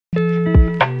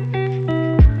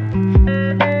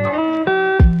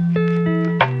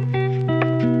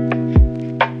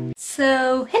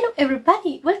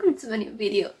to a new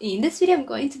video. In this video I'm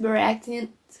going to be reacting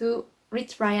to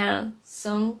Rich Brian's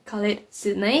song called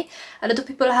Sydney. A lot of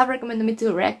people have recommended me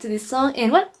to react to this song,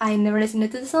 and well, I never listened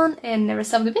to the song and never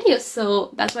saw the video,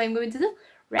 so that's what I'm going to do,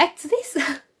 react to this.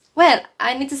 Well,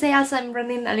 I need to say also I'm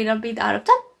running a little bit out of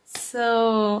time,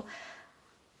 so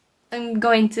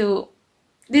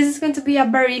this is going to be a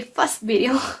very fast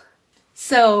video.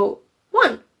 So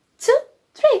 1, 2,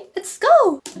 3, let's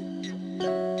go!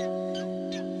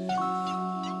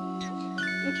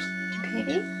 Oops,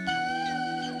 okay.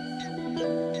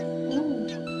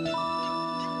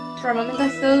 For a moment I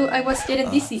thought I was getting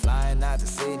dizzy. Flying out to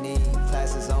Sydney,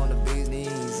 classes on the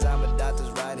business. I'm a doctor's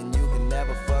right and you can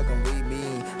never fucking read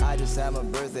me. I just had my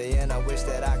birthday and I wish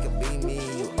that I could be me.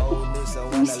 You old news, so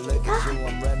when I look at you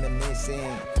I'm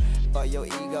reminiscing. For your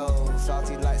ego,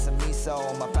 salty like some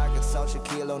miso. My pockets on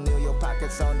Shaquille O'Neal, your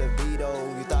pockets on the Vito.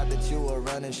 You thought that you were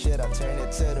running shit, I turned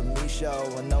it to the me show.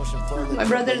 An ocean full of my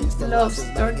brother loves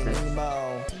Turtles.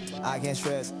 I can't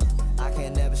stress, I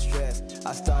can't never stress.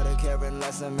 I started caring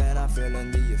less and man, I'm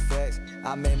feeling the effects.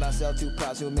 I made myself too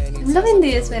proud too many times. I'm loving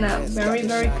this when I'm very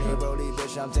cool.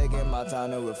 Bitch, I'm taking my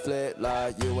time to reflect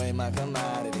like you ain't my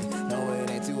commodity. No, it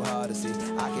ain't too hard to see.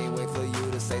 I can't wait for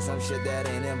you to say some shit that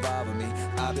ain't involving me.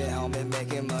 I've been home and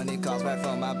making money, calls back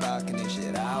from my balcony.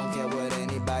 Shit, I don't care what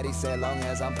anybody say, long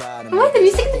as I'm proud of me. What the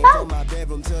music is about? My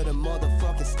bedroom to the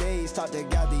motherfucking stage. Talked to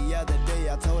God the other day.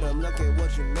 I told him, look at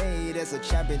what you made. It's a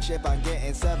championship. I'm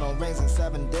getting 7 rings in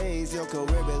 7 days. Your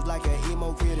career is like an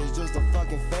emo kid. It's just a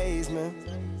fucking phase, man.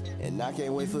 And I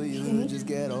can't wait for you to just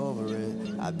get over it.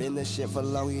 I've been this shit for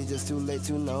long, it's just too late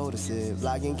to notice it.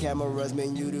 Vlogging cameras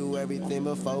mean you do everything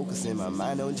but focusing. My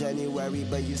mind on January,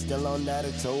 but you still on that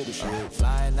October shit.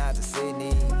 Flying out to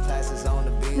Sydney, classes on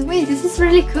the beach. Wait, this is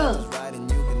really cool.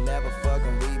 And you can never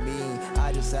fucking read me.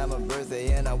 I just had my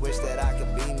birthday and I wish that I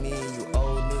could be me. You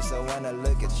old news, so when I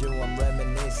look at you, I'm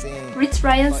reminiscing. Rich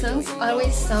Brian's songs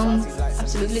always sound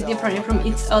absolutely different from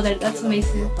each other. That's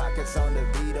amazing.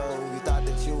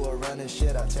 Running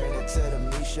shit, I turn it to the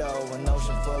me show. An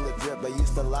ocean full of drip, but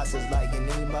used to losses like an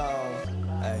emo.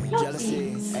 Ay,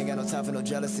 jealousy, ain't got no time for no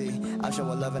jealousy. I'm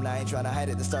showing love and I ain't trying to hide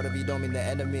it. The start of you don't mean the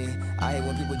end of me. I hate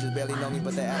when people just barely know me,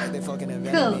 but they act like they fucking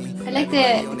invented me. Cool, I like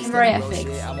the camera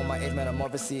effects. I'm on my age, man, I'm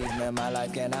overseas, man. My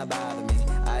life cannot bother me.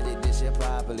 I did this shit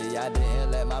properly. I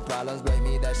didn't let my problems break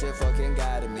me. That shit fucking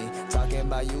guided me. Talking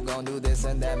about you gon' do this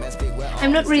and that, man. Speak well.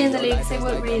 I'm not reading the lyrics. I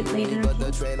will read it later. But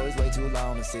the trailer's way too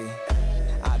long to see.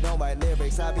 I don't write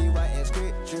lyrics, I be writing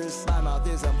scriptures. My mouth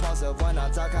is impulsive, when I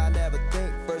talk I never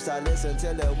think. First I listen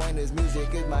to Lil Wayne's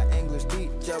music is my English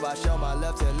teacher. I show my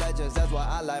love to legends, that's why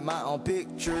I like my own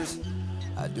pictures.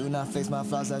 I do not face my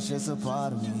flaws, that's just a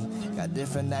part of me. Got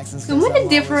different accents. So many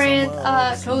different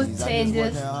code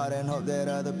changes.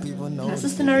 That's a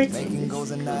scenario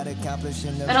changes.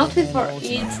 An outfit for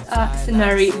each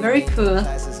scenario, very cool.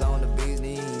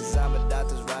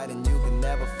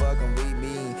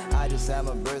 Had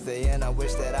my birthday and I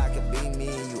wish that I could be me.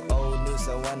 You old news,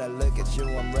 so when I look at you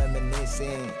I'm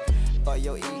reminiscing. For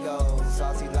your ego,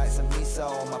 salty like some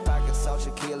miso. My pockets on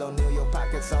Shaquille O'Neal, your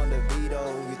pockets on the Vito.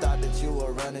 You thought that you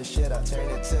were running shit, I turned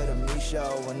it to the me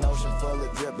show. An ocean full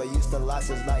of drip, but used to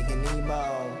losses like an emo.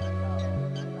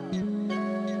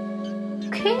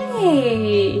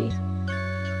 Okay.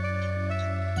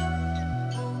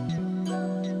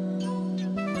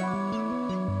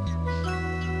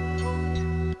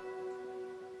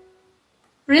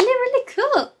 Really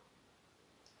cool.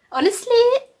 Honestly,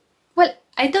 well,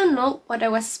 I don't know what I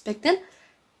was expecting,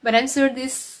 but I'm sure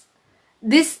this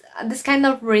kind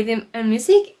of rhythm and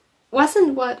music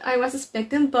wasn't what I was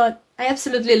expecting, but I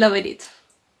absolutely loved it.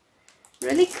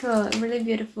 Really cool, really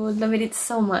beautiful, loved it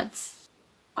so much.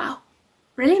 Wow,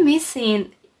 really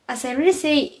amazing. As I really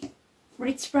say,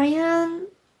 Rich Brian,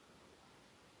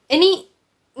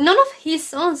 none of his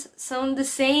songs sound the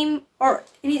same or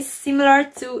any similar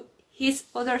to his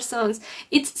other songs.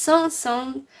 Each song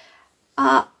sounds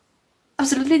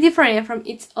absolutely different from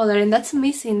each other, and that's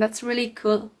amazing. That's really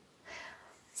cool.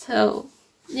 So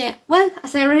yeah, well,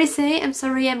 as I already say, I'm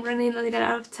sorry I'm running a little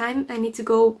out of time. I need to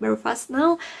go very fast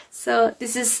now. So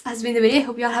this has been the video. I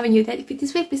hope you all have enjoyed it. If it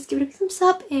this way, please give it a thumbs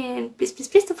up, and please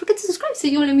don't forget to subscribe so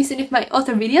you won't miss any of my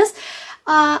other videos.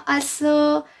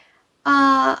 Also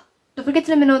don't forget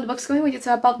to let me know in the box comment what you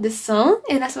thought about this song,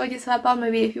 and also what you thought about my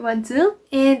video if you want to.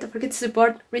 And don't forget to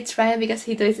support Rich Brian because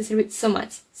he does deserve it so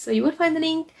much. So you will find the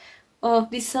link of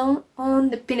this song on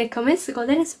the pinned comments, so go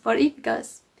there and support it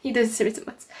because he does deserve it so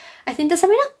much. I think that's all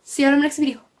right now. See you all in the next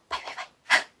video.